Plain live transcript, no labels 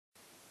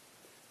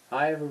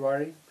Hi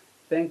everybody,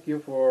 thank you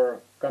for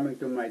coming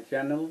to my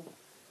channel.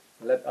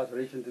 Let us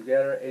reason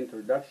together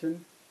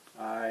introduction.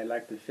 I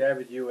like to share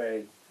with you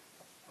a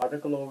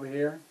article over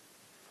here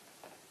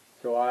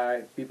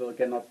so people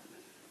cannot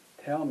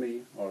tell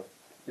me or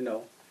you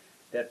know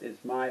that is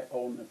my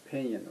own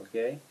opinion,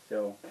 okay?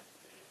 So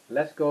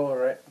let's go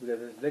right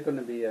because it's going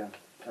to be a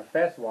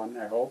fast one,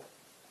 I hope.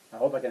 I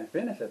hope I can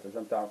finish it as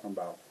I'm talking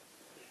about.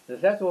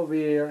 It says over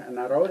here, and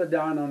I wrote it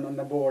down on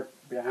the board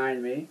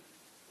behind me,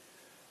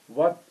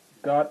 what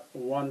God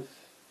wants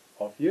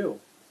of you.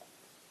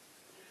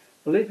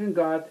 Believe in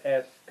God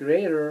as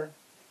Creator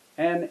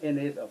and in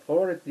His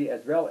authority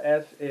as well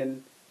as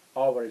in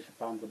our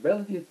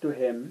responsibility to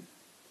Him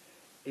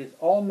is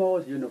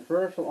almost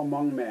universal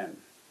among men.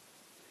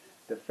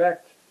 The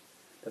fact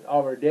that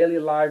our daily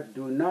lives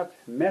do not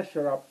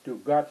measure up to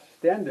God's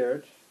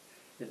standards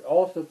is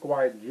also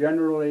quite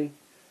generally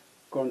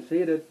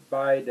conceded.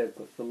 By the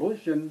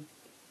solution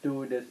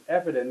to this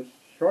evident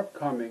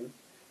shortcoming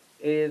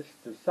is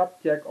the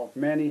subject of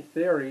many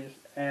theories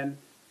and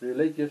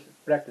religious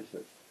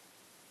practices.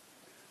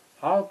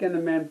 How can a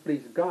man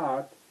please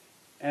God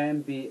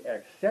and be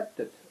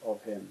accepted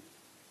of Him?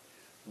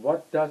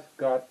 What does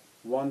God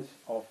want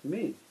of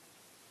me?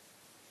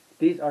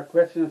 These are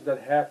questions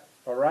that have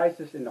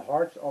arisen in the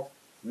hearts of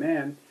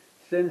men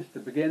since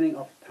the beginning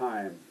of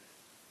time.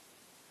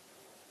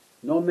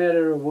 No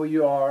matter who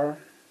you are,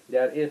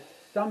 there is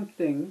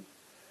something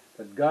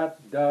that God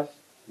does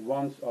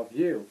want of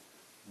you.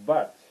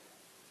 But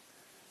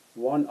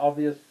one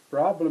obvious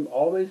problem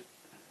always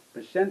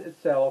presents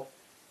itself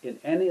in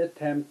any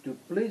attempt to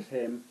please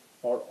Him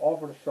or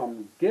offer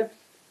some gifts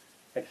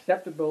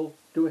acceptable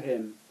to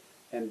Him,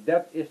 and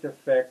that is the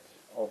fact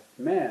of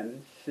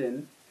man's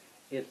sin,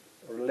 its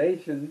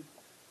relation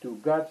to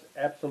God's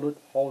absolute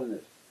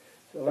holiness.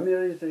 So let me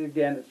read it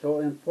again. It's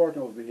so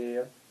important over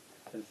here.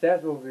 It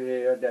says over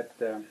here that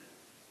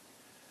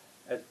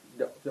as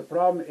the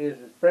problem is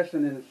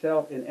present in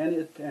itself in any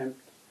attempt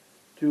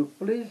to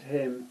please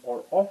Him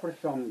or offer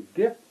some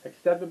gift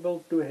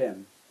acceptable to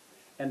Him,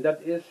 and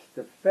that is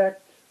the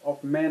fact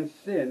of man's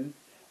sin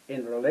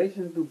in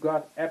relation to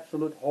God's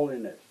absolute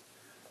holiness.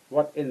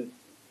 What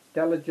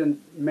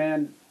intelligent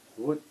man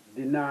would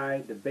deny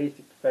the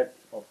basic facts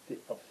of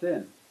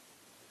sin?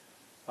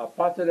 A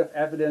positive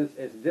evidence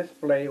is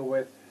displayed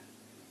with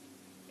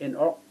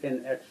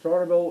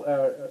inexorable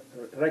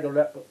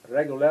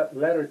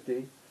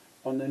regularity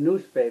on the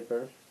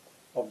newspapers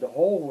of the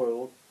whole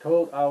world,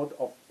 told out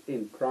of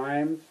in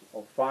crimes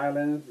of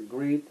violence,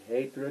 greed,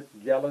 hatred,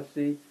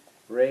 jealousy,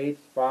 rage,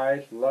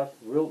 spies, lust,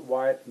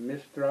 worldwide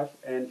mistrust,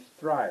 and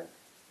strife.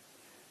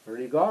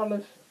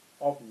 Regardless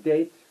of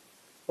date,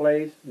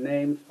 place,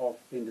 names of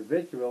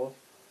individuals,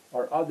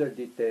 or other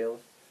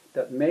details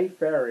that may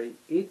vary,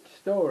 each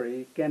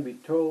story can be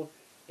told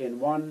in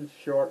one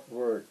short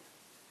word: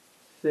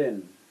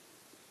 sin.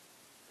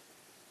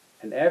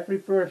 And every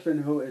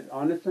person who is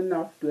honest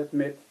enough to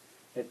admit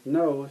it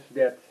knows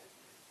that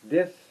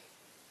this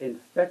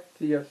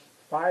infectious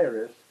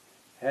virus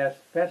has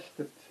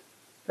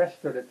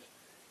festered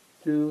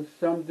to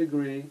some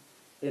degree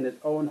in his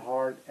own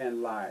heart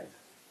and life.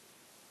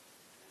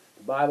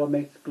 The Bible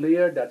makes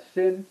clear that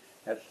sin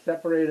has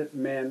separated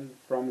man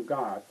from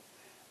God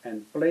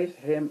and placed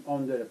him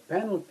under the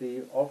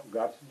penalty of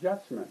God's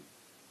judgment.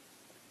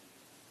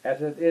 As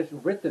it is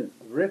written,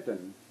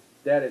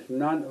 there is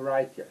none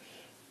righteous,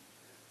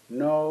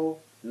 no,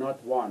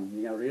 not one.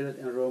 You can read it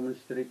in Romans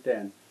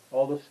 3:10.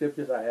 All the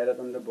scriptures, I had it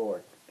on the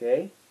board.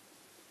 Okay?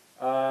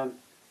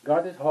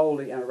 God is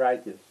holy and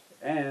righteous,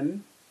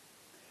 and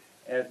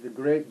as the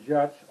great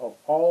judge of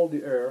all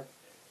the earth,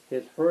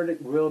 His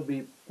verdict will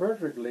be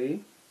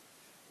perfectly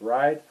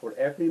right for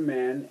every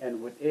man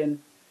and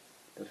within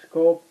the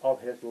scope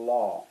of His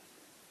law.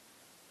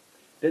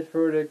 This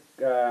verdict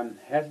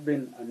has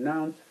been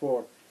announced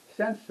for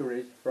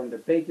centuries from the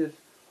pages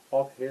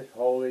of His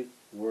holy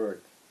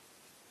word.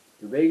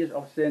 The wages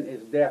of sin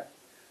is death.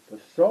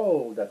 The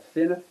soul that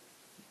sinneth,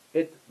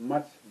 it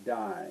must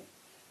die.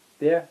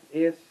 Death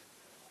is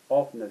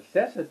of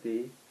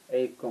necessity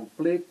a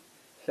complete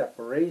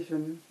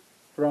separation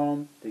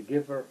from the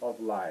giver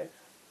of life.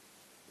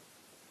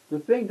 To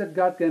think that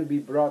God can be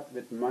brought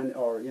with money,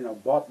 or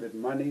bought with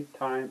money,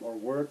 time, or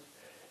works,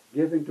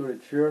 giving to the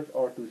church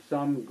or to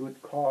some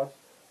good cause,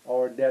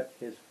 or that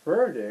His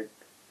verdict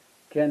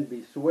can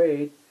be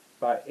swayed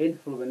by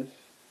influence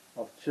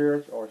of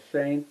church or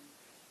saint,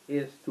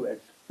 is to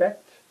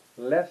expect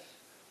less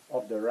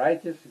of the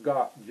righteous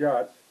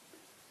judge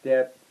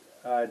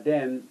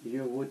than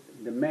you would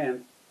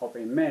demand of a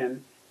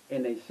man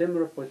in a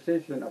similar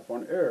position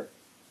upon earth.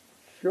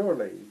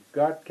 Surely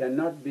God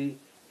cannot be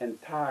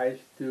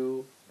enticed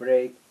to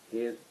break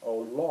His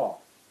own law.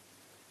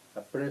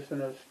 A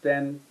prisoner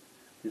stands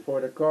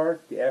before the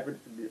court, the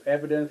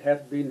evidence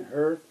has been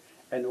heard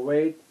and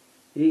weighed.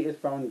 He is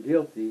found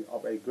guilty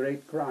of a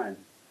great crime,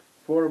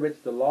 for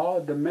which the law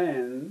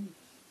demands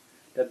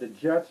that the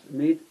judge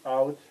mete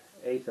out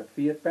a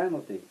severe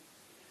penalty.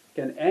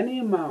 Can any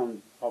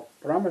amount of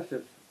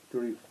promises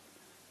to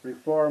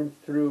reform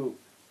through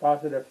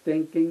positive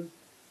thinking,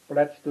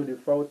 pledge to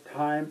devote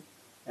time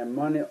and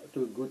money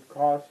to good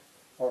cause,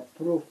 or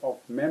proof of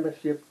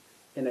membership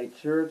in a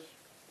church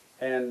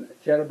and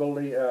charitable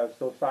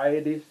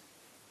societies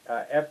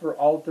ever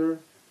alter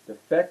the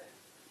fact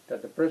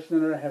that the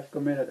prisoner has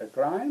committed a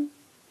crime?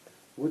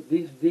 Would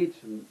these deeds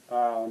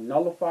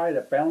nullify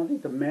the penalty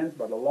demanded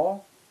by the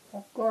law?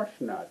 Of course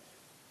not.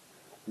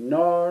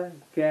 Nor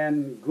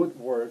can good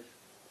works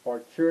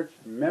or church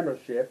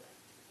membership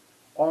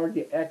or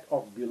the act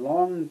of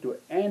belonging to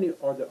any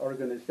other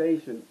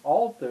organization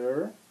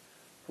alter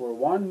for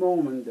one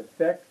moment the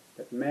fact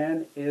that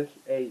man is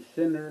a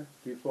sinner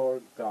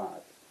before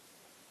God.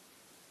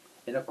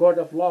 In a court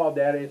of law,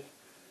 there is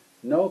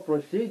no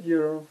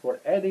procedure for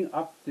adding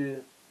up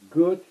the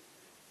good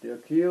the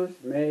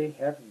accused may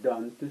have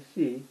done to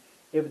see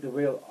if it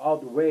will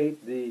outweigh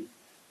the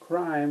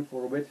crime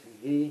for which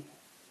he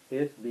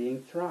is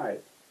being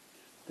tried.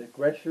 The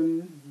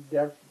question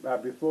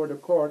before the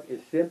court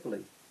is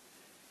simply,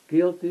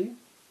 guilty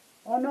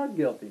or not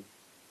guilty?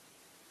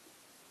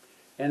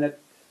 And it's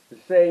the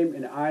same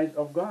in the eyes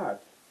of God.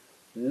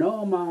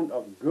 No amount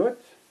of good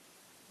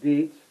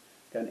deeds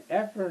can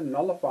ever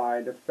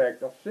nullify the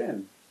fact of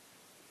sin.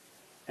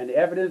 And the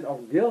evidence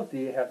of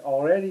guilty has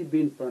already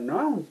been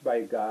pronounced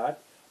by God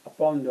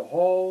upon the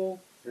whole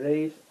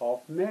race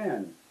of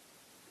man.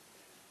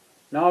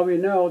 Now we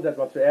know that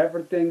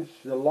whatsoever things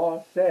the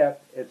law saith,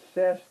 it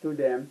says to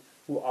them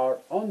who are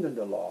under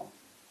the law,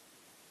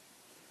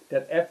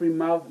 that every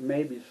mouth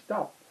may be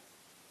stopped,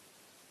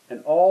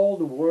 and all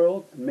the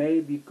world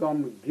may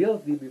become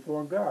guilty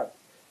before God.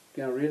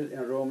 You can read it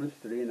in Romans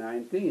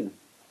 3:19.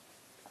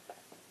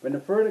 When the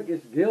verdict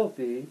is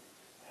guilty,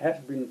 has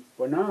been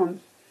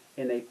pronounced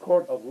in a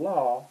court of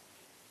law,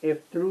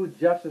 if true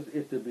justice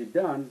is to be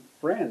done,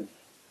 friends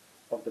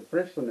of the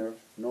prisoners,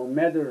 no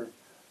matter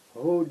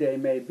who they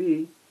may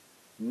be,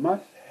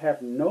 must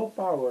have no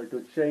power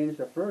to change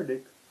the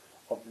verdict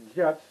of the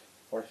judge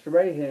or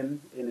sway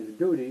him in his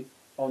duty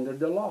under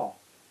the law.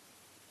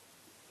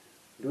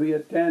 Do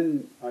you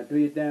then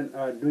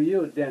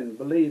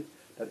believe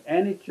that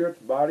any church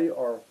body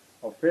or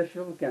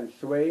official can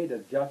sway the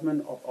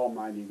judgment of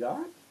Almighty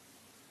God?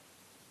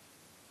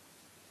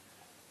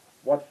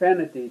 What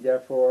vanity,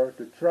 therefore,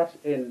 to trust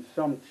in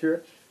some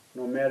church,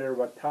 no matter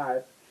what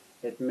type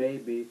it may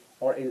be,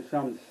 or in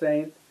some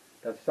saint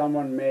that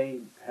someone may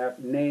have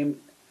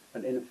named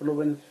an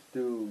influence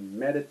to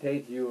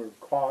meditate your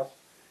cause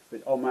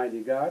with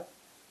Almighty God?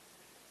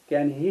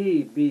 Can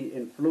he be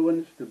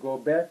influenced to go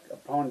back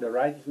upon the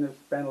righteousness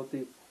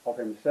penalty of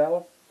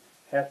himself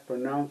has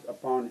pronounced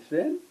upon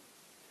sin?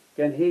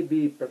 Can he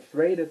be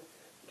persuaded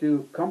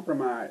to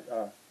compromise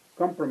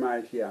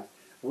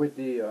with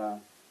the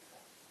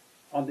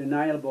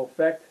undeniable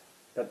fact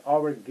that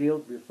our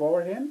guilt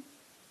before him?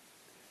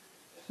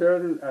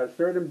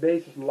 Certain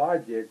basis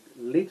logic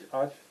leads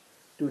us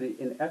to the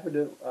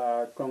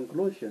inevitable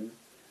conclusion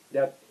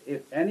that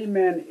if any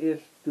man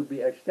is to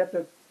be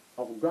accepted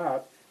of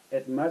God,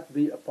 it must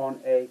be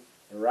upon a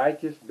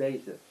righteous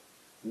basis,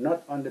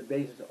 not on the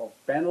basis of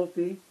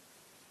penalty,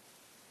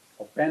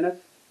 of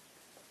penance,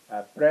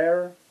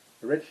 prayer,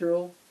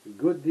 ritual,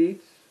 good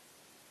deeds,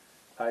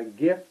 a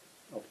gift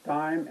of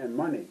time and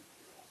money,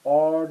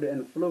 or the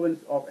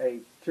influence of a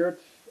church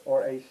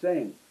or a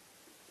saint.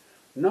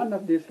 None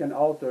of this can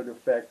alter the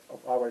fact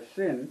of our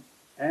sin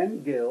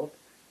and guilt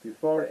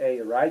before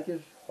a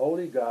righteous,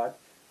 holy God,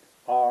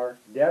 are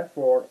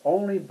therefore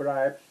only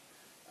bribes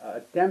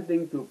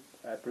attempting to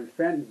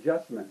prevent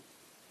judgment.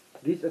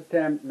 This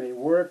attempt may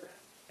work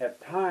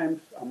at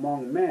times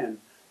among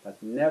men,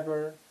 but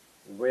never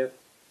with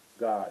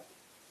God.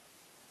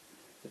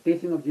 The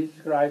teaching of Jesus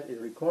Christ is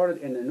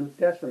recorded in the New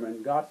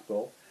Testament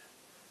Gospel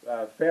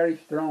very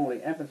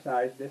strongly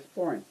emphasized this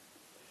point.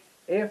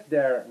 If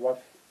there was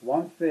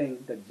one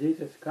thing that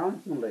Jesus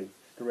constantly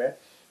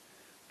stressed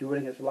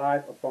during his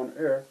life upon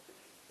earth,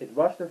 it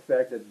was the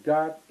fact that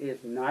God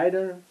is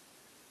neither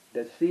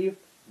deceived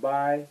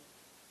by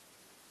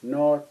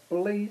nor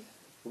pleased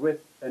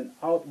with an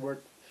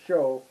outward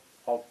show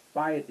of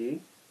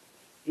piety,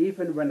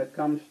 even when it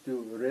comes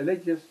to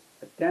religious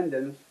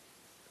attendance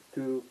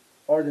to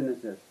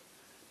ordinances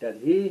that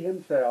he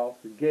himself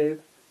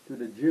gave to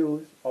the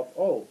Jews of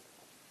old.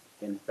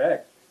 In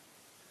fact,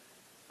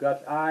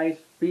 God's eyes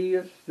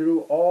pierce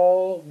through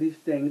all these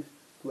things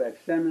to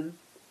examine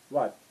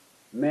what?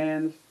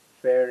 Man's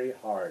very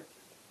heart.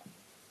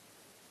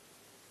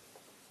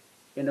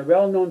 In the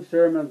well-known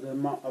sermon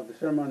of the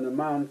Sermon on the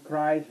Mount,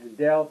 Christ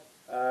dealt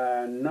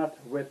not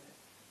with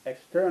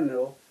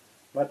external,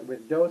 but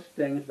with those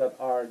things that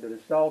are the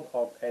result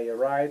of a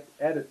right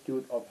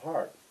attitude of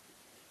heart.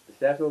 It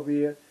says over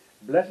here,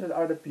 "Blessed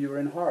are the pure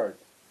in heart,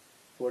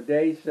 for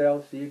they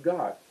shall see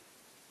God."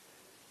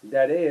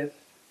 That is,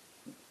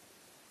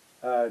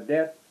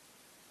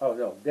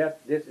 that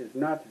this is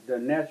not the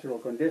natural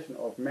condition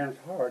of man's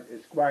heart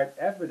is quite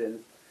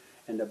evident,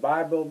 and the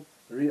Bible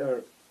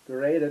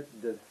reiterated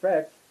the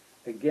fact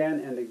again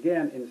and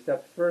again in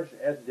such verse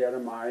as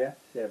Jeremiah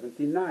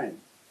 79.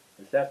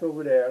 It says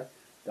over there,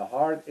 The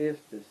heart is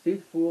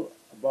deceitful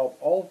above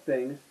all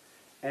things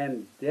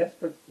and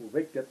desperate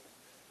wicked.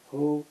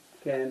 Who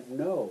can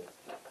know?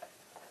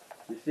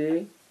 You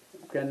see,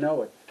 who can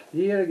know it?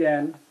 Here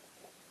again,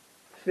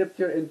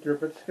 Scripture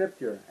interprets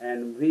Scripture,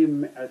 and we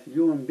as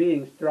human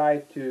beings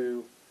try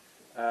to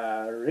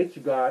reach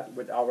God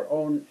with our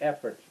own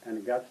efforts.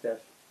 And God says,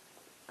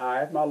 I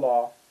have my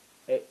law,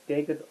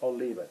 take it or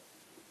leave it.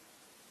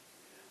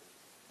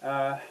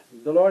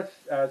 The Lord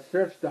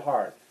searched the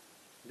heart.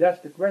 Thus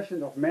the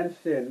question of man's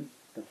sin,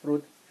 the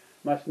fruit,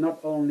 must not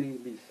only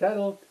be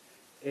settled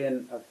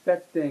in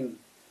affecting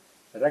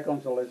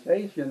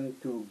reconciliation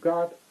to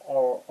God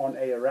or on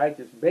a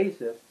righteous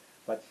basis,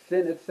 but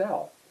sin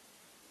itself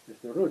is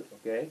the root,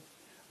 okay,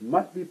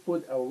 must be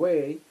put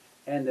away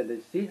and the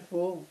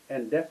deceitful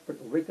and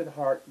desperate wicked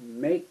heart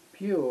made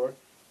pure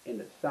in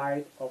the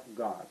sight of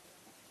God.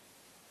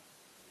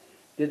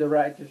 Did the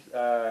righteous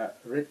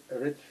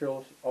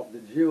rituals of the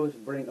Jews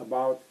bring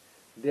about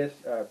this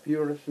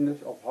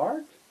pureness of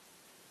heart?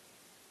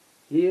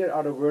 Here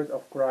are the words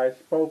of Christ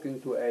spoken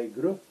to a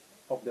group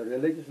of the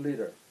religious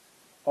leaders.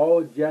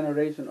 O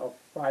generation of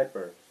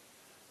vipers,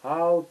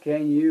 how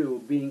can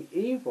you, being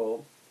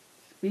evil,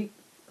 speak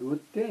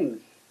good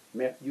things?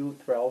 Matthew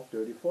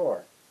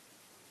 12:34.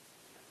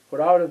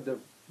 For out of the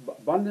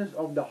abundance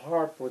of the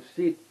heart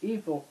proceed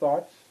evil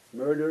thoughts,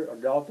 murder,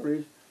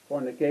 adulteries,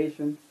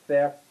 fornication,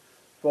 theft,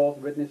 false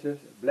witnesses,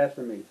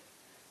 blasphemies.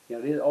 You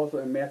can read it also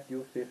in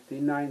Matthew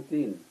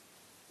 15:19.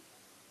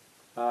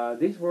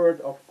 These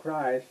words of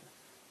Christ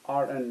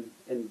are an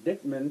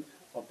indictment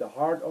of the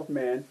heart of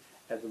man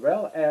as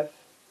well as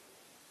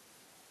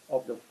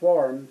of the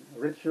form,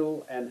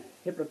 ritual, and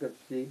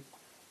hypocrisy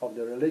of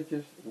the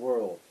religious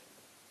world.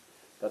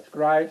 Thus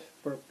Christ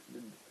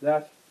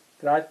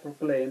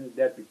proclaimed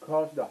that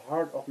because the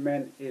heart of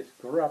man is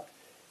corrupt,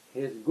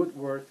 his good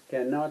works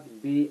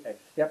cannot be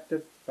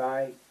accepted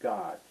by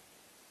God.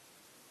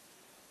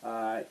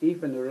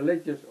 Even the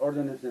religious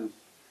ordinances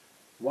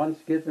once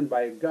given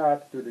by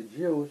God to the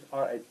Jews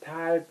are a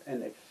type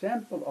and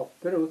example of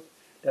truth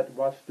that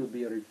was to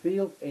be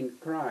revealed in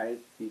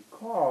Christ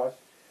because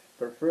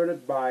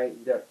perverted by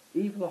their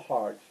evil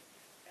hearts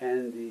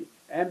and the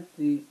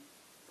empty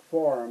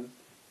form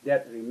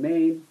that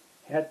remained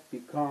had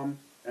become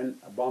an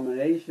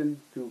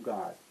abomination to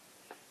God.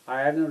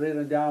 I haven't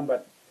written it down,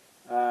 but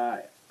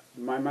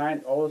my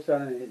mind all of a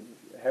sudden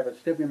have a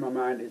step in my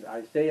mind is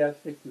Isaiah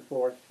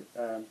 64,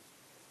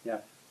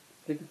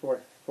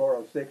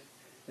 64:406.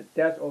 It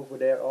says over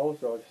there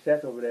also, it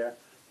says over there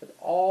that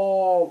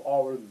all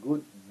our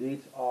good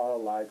deeds are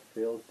like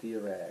filthy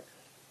rags.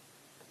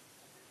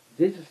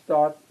 Jesus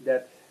taught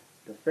that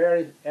the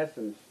very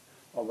essence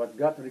of what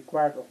God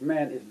requires of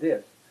man is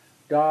this: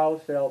 Thou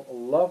shalt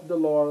love the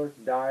Lord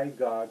thy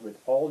God with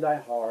all thy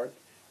heart,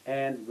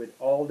 and with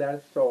all thy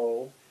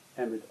soul,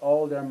 and with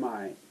all thy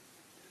mind.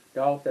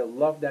 Thou shalt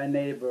love thy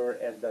neighbor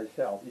as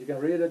thyself. You can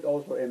read it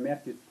also in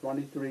Matthew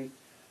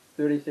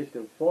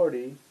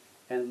 23:36-40,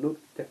 and Luke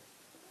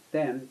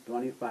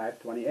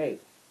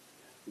 10:25-28.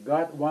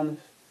 God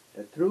wants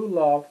the true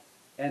love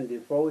and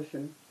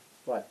devotion,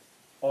 what?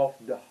 Of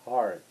the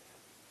heart.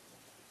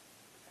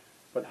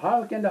 But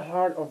how can the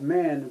heart of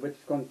man, which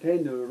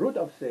contains the root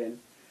of sin,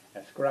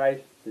 as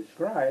Christ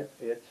described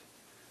it,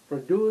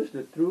 produce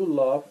the true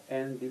love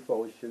and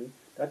devotion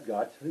that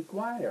God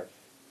requires?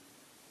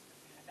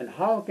 And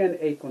how can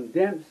a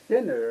condemned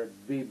sinner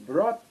be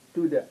brought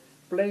to the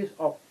place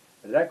of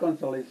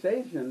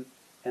reconciliation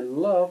and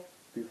love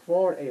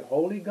before a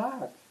holy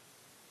God?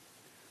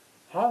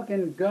 How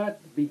can God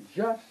be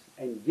just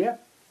and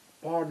yet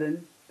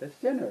pardon the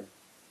sinner?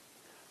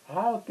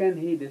 How can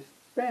he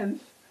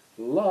dispense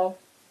love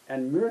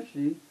and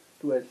mercy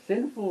to a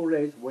sinful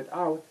race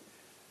without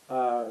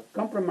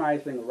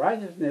compromising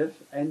righteousness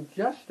and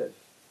justice?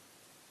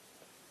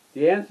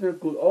 The answer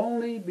could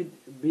only be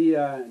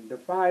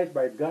devised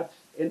by God's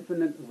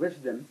infinite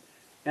wisdom,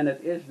 and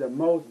it is the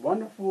most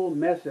wonderful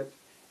message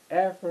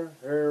ever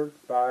heard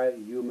by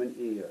human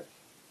ears.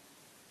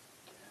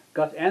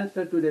 God's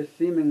answer to this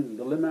seeming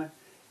dilemma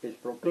is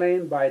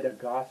proclaimed by the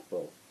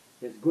gospel,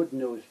 His good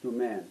news to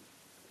man.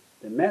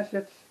 The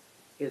message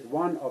is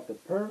one of the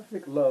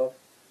perfect love,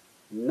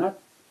 not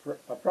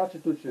a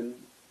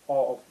prostitution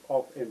of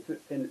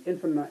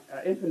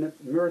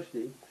infinite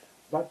mercy,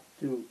 but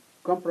to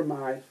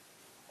compromise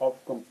of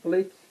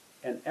complete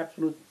and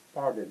absolute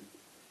pardon,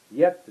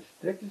 yet the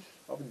strictest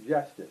of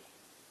justice.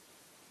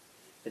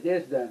 It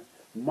is the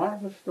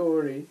marvelous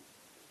story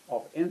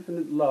of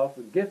infinite love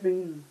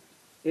giving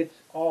its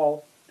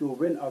all to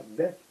win us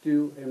back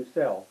to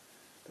Himself,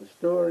 the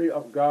story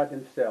of God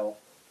Himself,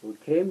 who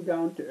came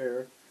down to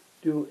earth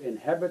to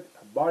inhabit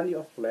a body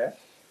of flesh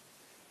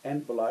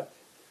and blood,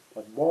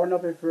 was born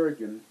of a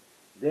virgin,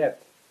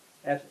 that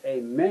as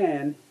a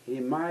man He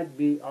might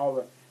be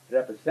our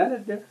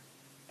representative,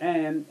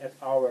 and as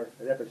our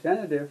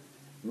representative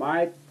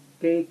might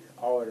take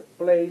our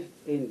place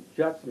in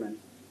judgment,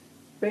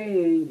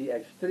 paying the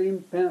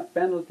extreme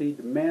penalty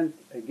demanded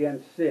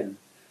against sin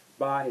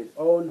by His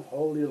own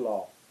holy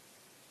law.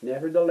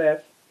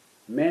 Nevertheless,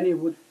 many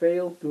would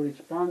fail to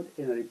respond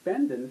in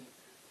repentance,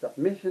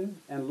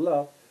 submission, and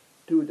love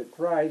to the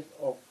Christ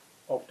of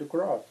the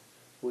cross,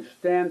 who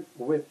stand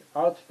with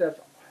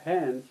outstretched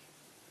hands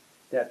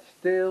that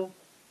still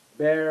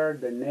bear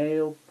the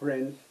nail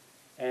prints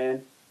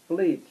and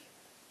pleads,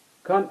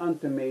 "Come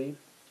unto me,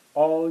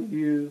 all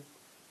you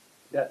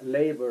that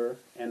labor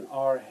and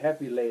are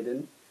heavy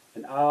laden,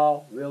 and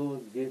I will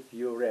give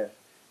you rest."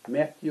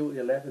 Matthew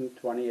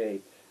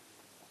 11:28.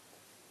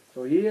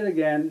 So here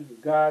again,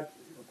 God,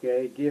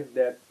 gives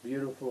that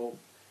beautiful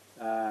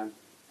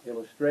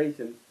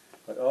illustration,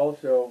 but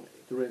also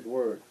through His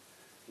Word.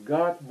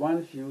 God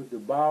wants you to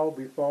bow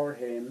before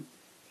Him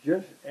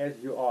just as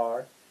you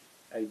are,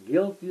 a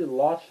guilty,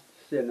 lost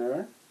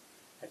sinner,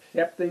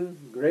 accepting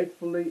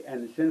gratefully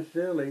and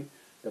sincerely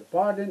the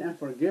pardon and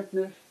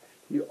forgiveness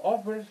He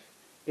offers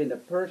in the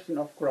person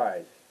of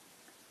Christ.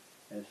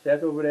 And it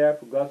says over there,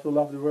 "For God so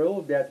loved the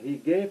world that He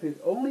gave His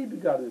only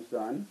begotten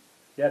Son,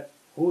 that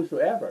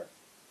whosoever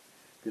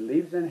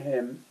believes in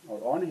Him or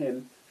on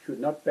Him should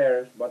not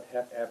perish but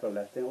have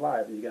everlasting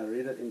life." And you can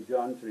read it in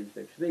John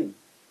 3:16.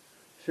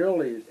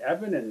 Surely it's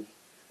evidence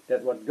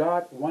that what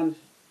God wants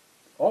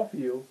of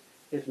you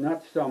is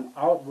not some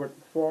outward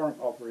form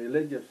of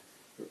religious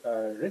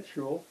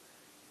ritual,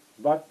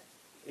 but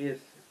is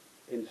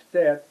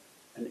instead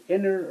an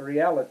inner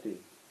reality.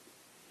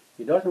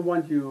 He doesn't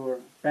want your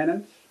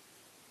penance,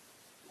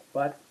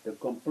 but the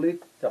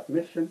complete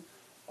submission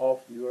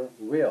of your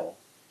will,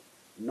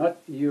 not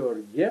your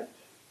gift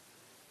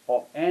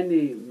of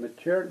any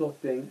material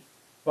things,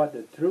 but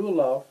the true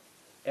love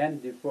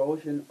and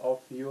devotion of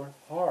your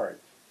heart.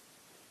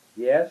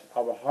 Yes,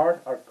 our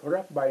hearts are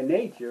corrupt by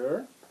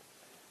nature,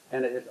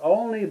 and it is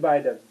only by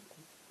the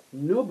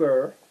new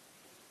birth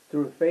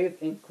through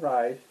faith in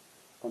Christ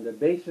on the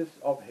basis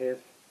of His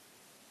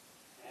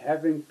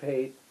having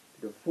paid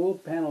the full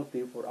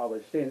penalty for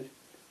our sins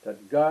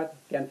that God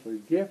can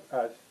forgive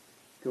us,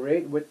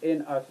 create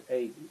within us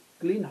a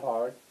clean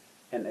heart,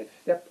 and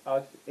accept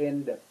us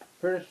in the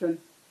person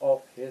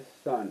of His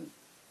Son.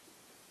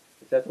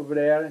 It says over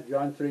there,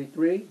 John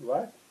 3:3,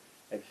 what?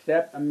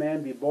 "Except a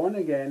man be born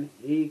again,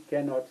 he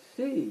cannot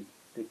see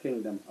the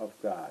kingdom of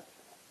God."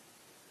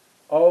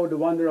 Oh, the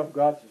wonder of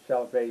God's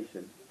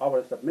salvation.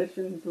 Our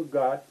submission to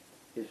God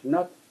is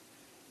not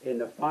in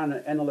the final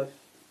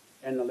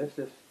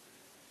analysis,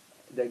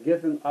 the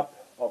giving up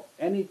of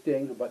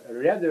anything, but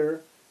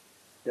rather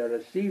the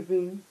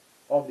receiving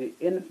of the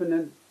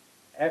infinite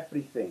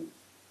everything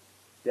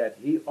that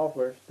He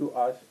offers to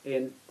us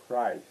in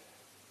Christ.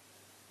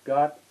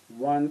 God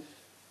wants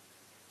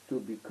to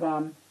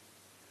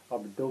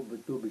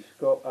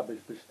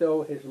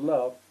bestow His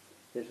love,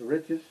 His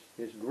riches,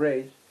 His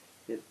grace,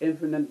 His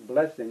infinite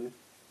blessing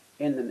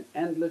in an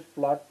endless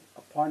flood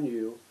upon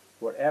you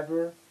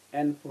forever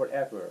and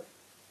forever.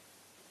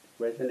 The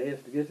question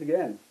is this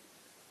again.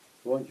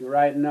 Won't you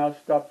right now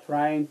stop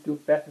trying to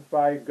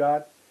pacify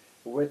God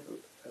with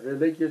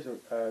religious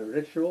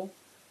ritual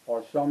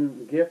or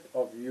some gift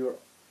of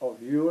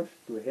yours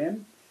to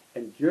Him,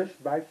 and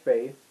just by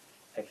faith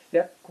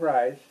accept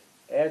Christ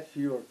as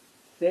your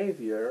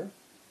Savior,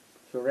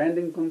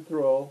 surrendering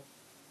control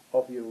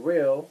of your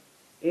will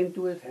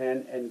into His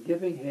hand and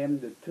giving Him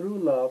the true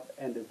love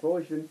and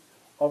devotion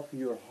of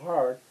your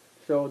heart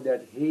so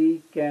that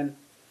He can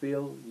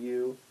fill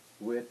you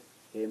with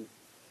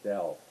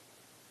Himself.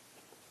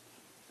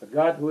 The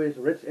God who is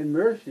rich in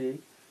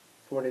mercy,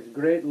 for His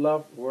great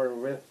love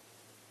wherewith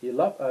He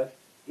loved us,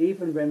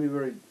 even when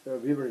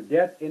we were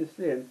dead in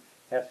sin,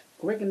 has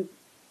quickened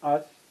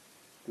us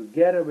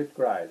together with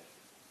Christ,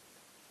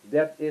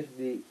 that is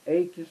the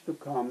ages to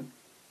come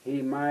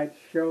He might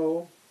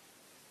show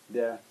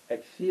the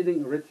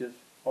exceeding riches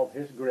of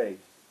His grace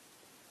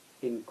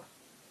in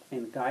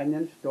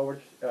kindness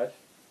towards us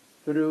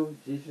through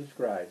Jesus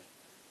Christ.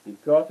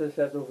 Because it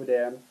says over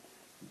there,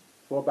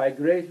 "For by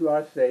grace you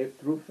are saved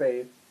through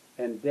faith,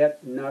 and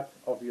that not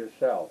of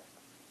yourself.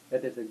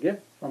 It is a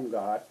gift from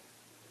God,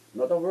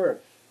 not of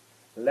works,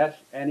 lest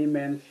any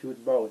man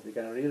should boast." You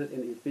can read it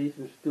in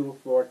Ephesians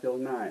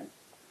 2:4-9.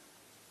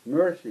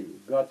 Mercy,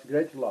 God's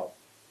great love,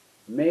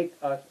 make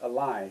us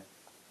alive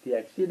the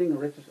exceeding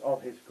riches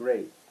of His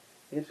grace,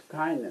 His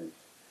kindness,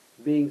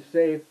 being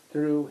saved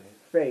through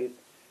faith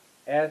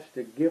as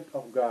the gift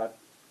of God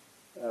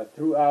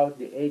throughout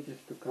the ages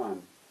to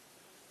come.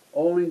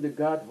 Only the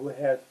God who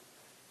has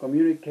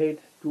communicated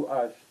to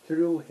us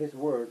through His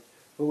Word,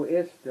 who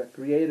is the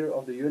Creator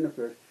of the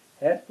universe,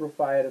 has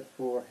provided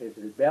for His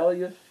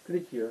rebellious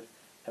creatures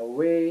a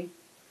way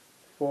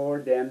for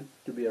them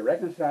to be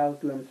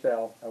reconciled to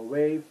Himself, a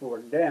way for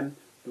them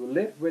to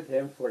live with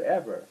Him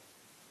forever.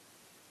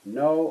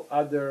 No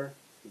other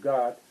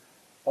God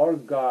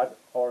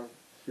or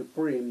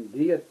supreme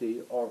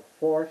deity or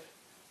force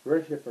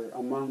worshipper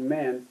among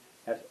men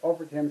has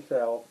offered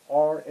himself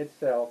or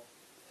itself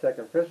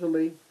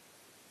sacrificially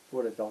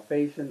for the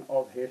salvation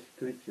of His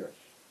creatures.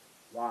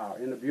 Wow,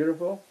 isn't it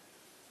beautiful?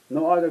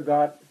 No other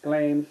God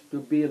claims to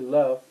be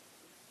love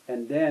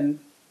and then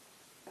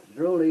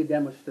truly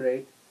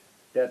demonstrate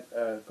that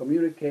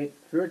communicate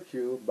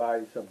virtue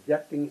by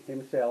subjecting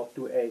himself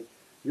to a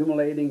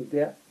humiliating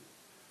death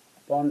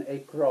upon a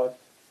cross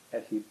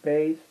as he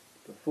pays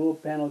the full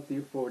penalty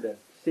for the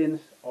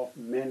sins of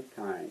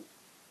mankind.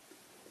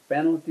 The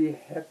penalty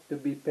had to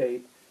be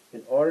paid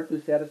in order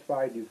to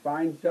satisfy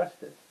divine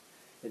justice.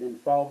 It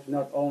involves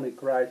not only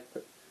Christ's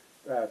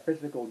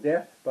physical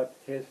death, but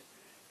his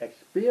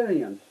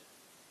experience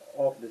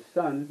of the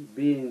Son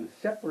being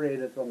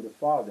separated from the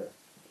Father.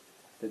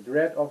 The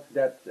dread of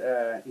that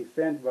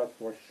event was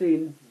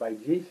foreseen by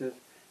Jesus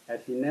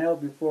as he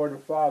knelt before the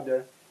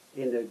Father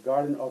in the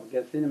Garden of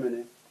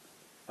Gethsemane.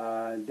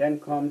 Then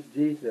comes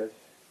Jesus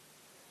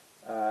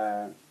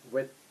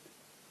with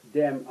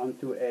them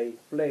unto a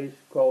place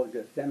called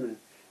Gethsemane,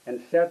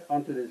 and said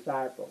unto the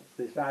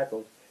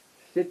disciples,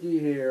 Sit ye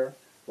here,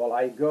 while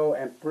I go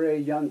and pray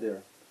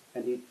yonder.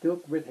 And he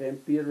took with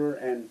him Peter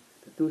and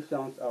the two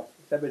sons of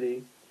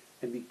Zebedee,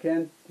 and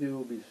began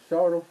to be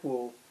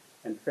sorrowful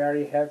and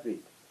very heavy.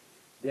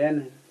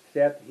 Then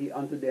said he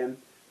unto them,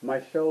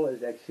 My soul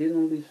is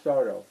exceedingly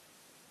sorrow,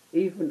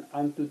 even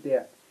unto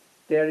death.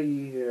 Tarry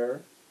ye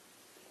here,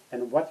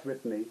 and watch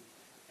with me.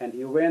 And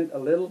he went a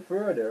little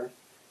further,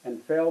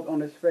 and fell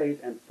on his face,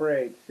 and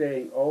prayed,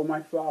 saying, O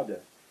my Father,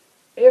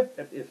 if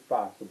it is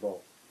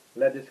possible,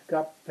 let this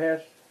cup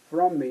pass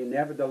from me,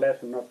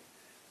 nevertheless not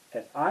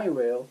as I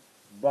will,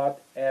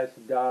 but as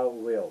thou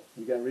wilt.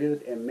 You can read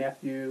it in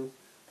Matthew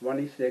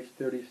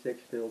 26:36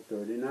 till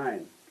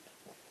 39.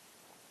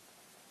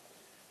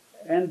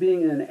 And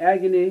being in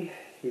agony,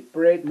 he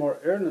prayed more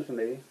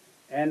earnestly,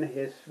 and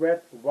his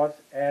sweat was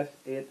as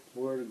it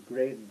were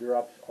great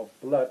drops of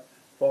blood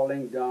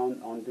falling down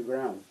on the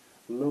ground.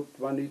 Luke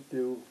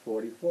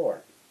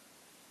 22:44.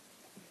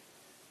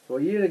 So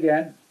here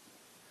again,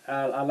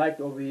 I like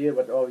over here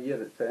what over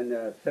here it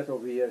says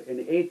over here. In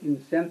the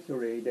 18th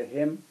century, the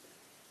hymn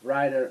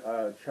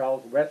writer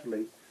Charles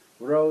Wesley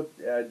wrote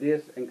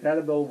these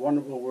incredible,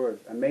 wonderful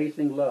words: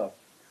 Amazing love,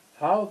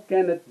 how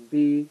can it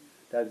be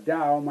that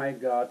thou, my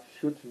God,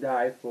 shouldst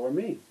die for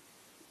me?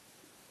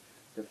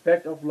 The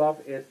fact of love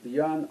is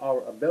beyond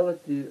our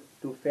ability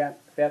to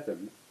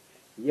fathom,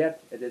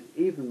 yet it is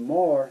even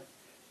more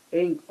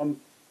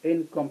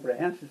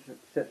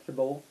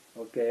incomprehensible,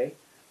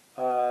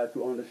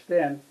 to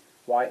understand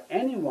why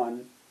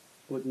anyone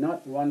would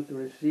not want to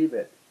receive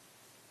it.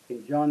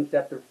 In John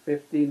chapter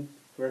 15,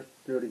 verse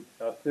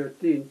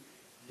 13,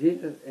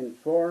 Jesus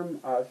informed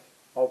us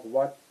of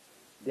what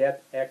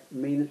that act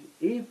means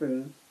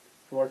even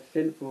for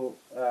sinful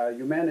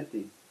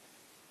humanity.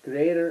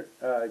 Greater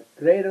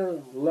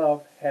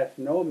love has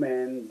no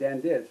man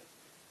than this,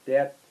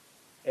 that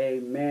a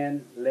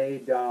man lay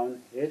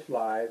down his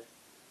life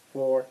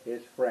for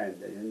his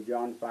friend. In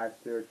John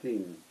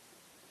 5:13.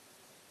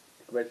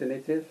 The question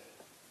is this: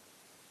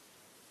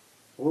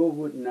 who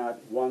would not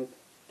want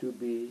to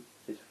be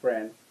his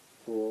friend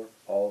for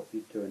all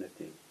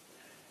eternity?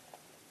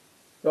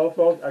 So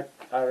folks, I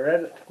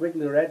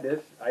quickly read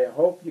this. I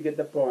hope you get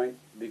the point,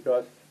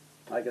 because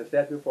like I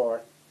said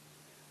before,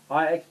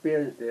 I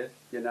experienced this,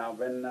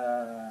 when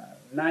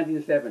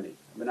 1970,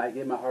 when I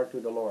gave my heart to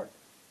the Lord.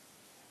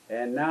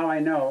 And now I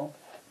know,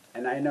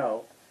 and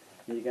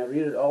you can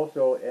read it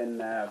also in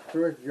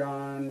 1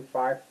 John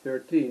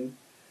 5:13,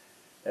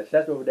 that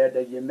says over there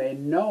that you may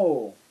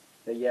know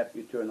that you have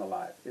eternal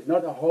life. It's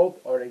not a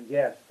hope or a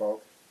guess,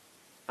 folks.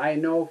 I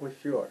know for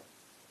sure.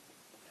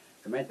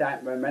 When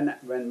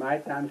my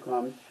time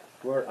comes,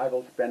 where I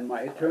will spend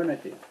my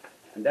eternity.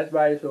 And that's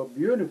why it's so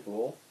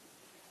beautiful.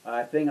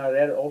 I think I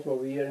read it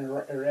also here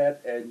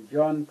in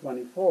John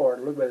 24.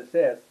 Look what it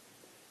says.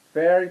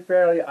 Verily,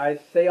 verily, I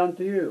say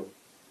unto you,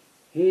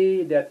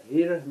 he that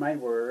heareth my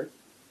word,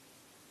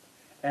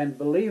 and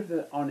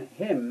believeth on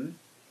him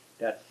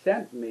that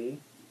sent me,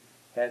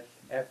 has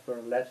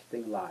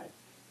everlasting life,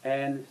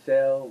 and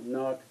shall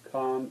not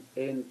come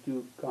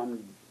into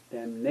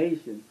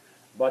condemnation,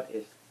 but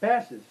is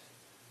passes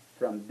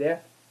from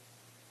death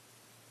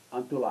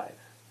unto life.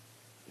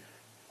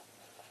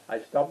 I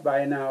stop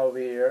by now over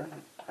here.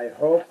 I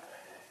hope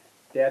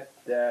that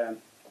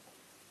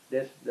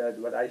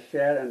what I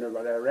share and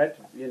what I read,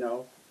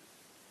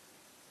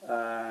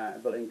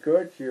 will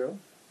encourage you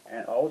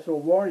and also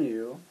warn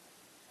you.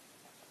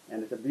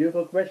 And it's a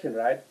beautiful question,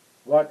 right?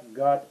 What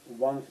God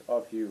wants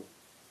of you.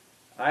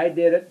 I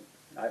did it.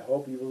 I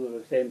hope you will do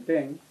the same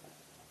thing,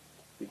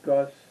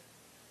 because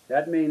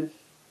that means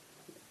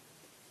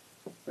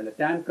when the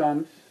time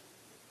comes,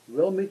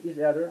 we'll meet each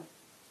other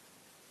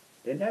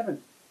in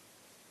heaven.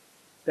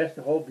 That's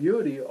the whole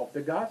beauty of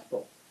the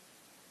gospel.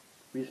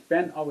 We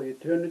spend our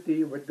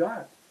eternity with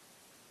God,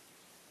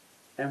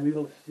 and we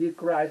will see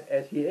Christ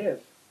as he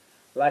is.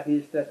 Like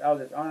he stretched out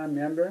his arm,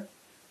 remember,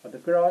 at the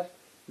cross,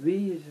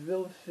 we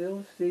will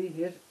still see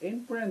his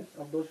imprints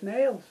of those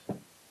nails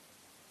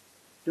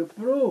to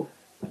prove.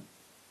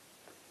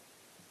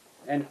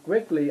 And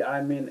quickly,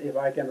 if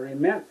I can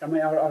remember,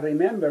 I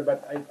remember,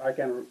 but I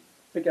can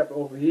pick up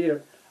over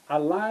here. I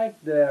like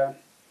the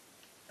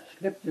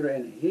scripture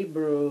in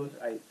Hebrews,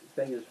 I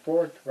think it's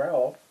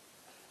 4:12,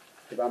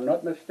 if I'm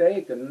not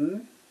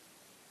mistaken.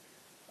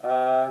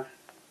 Uh,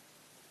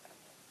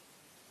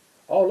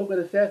 oh, look what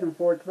it says in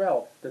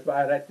 4:12. That's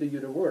why I read to you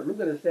the word. Look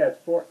what it says.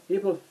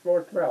 Hebrews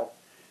 4:12.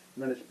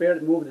 When the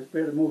Spirit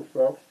moves,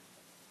 folks.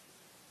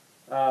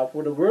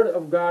 For the word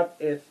of God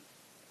is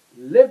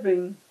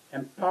living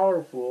and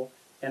powerful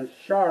and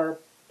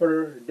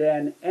sharper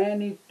than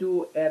any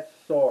two-edged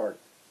sword,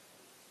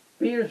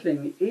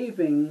 piercing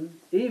even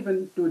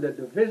to the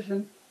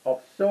division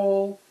of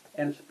soul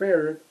and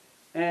spirit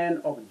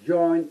and of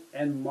joint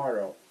and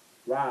marrow.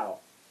 Wow.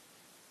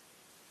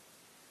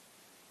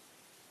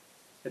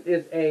 It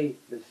is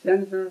the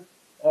censor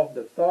of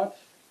the thoughts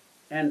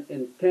and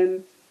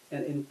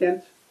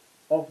intents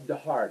of the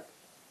heart.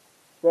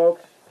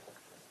 Folks,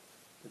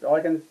 that's all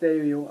I can say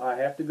to you. I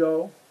have to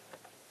go.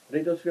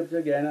 Read the scripture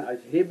again.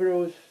 It's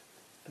Hebrews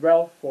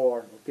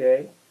 12:4.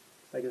 Okay?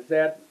 Like I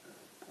said,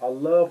 I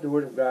love the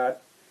Word of God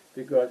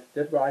because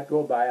that's what I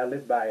go by. I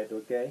live by it.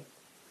 Okay?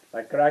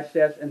 Like Christ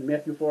says in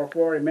Matthew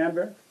 4:4,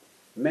 remember?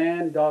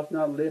 Man does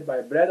not live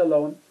by bread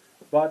alone,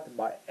 but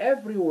by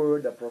every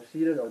word that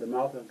proceeded of the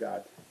mouth of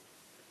God.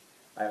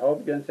 I hope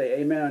you can say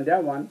amen on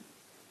that one.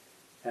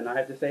 And I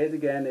have to say it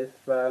again. If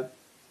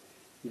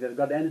you have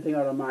got anything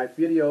out of my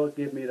video,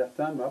 give me the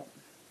thumb up.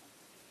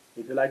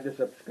 If you like to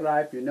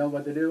subscribe, you know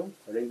what to do.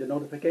 Ring the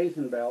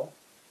notification bell.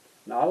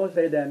 Now I will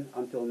say then,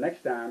 until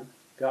next time,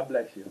 God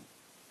bless you.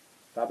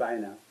 Bye-bye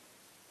now.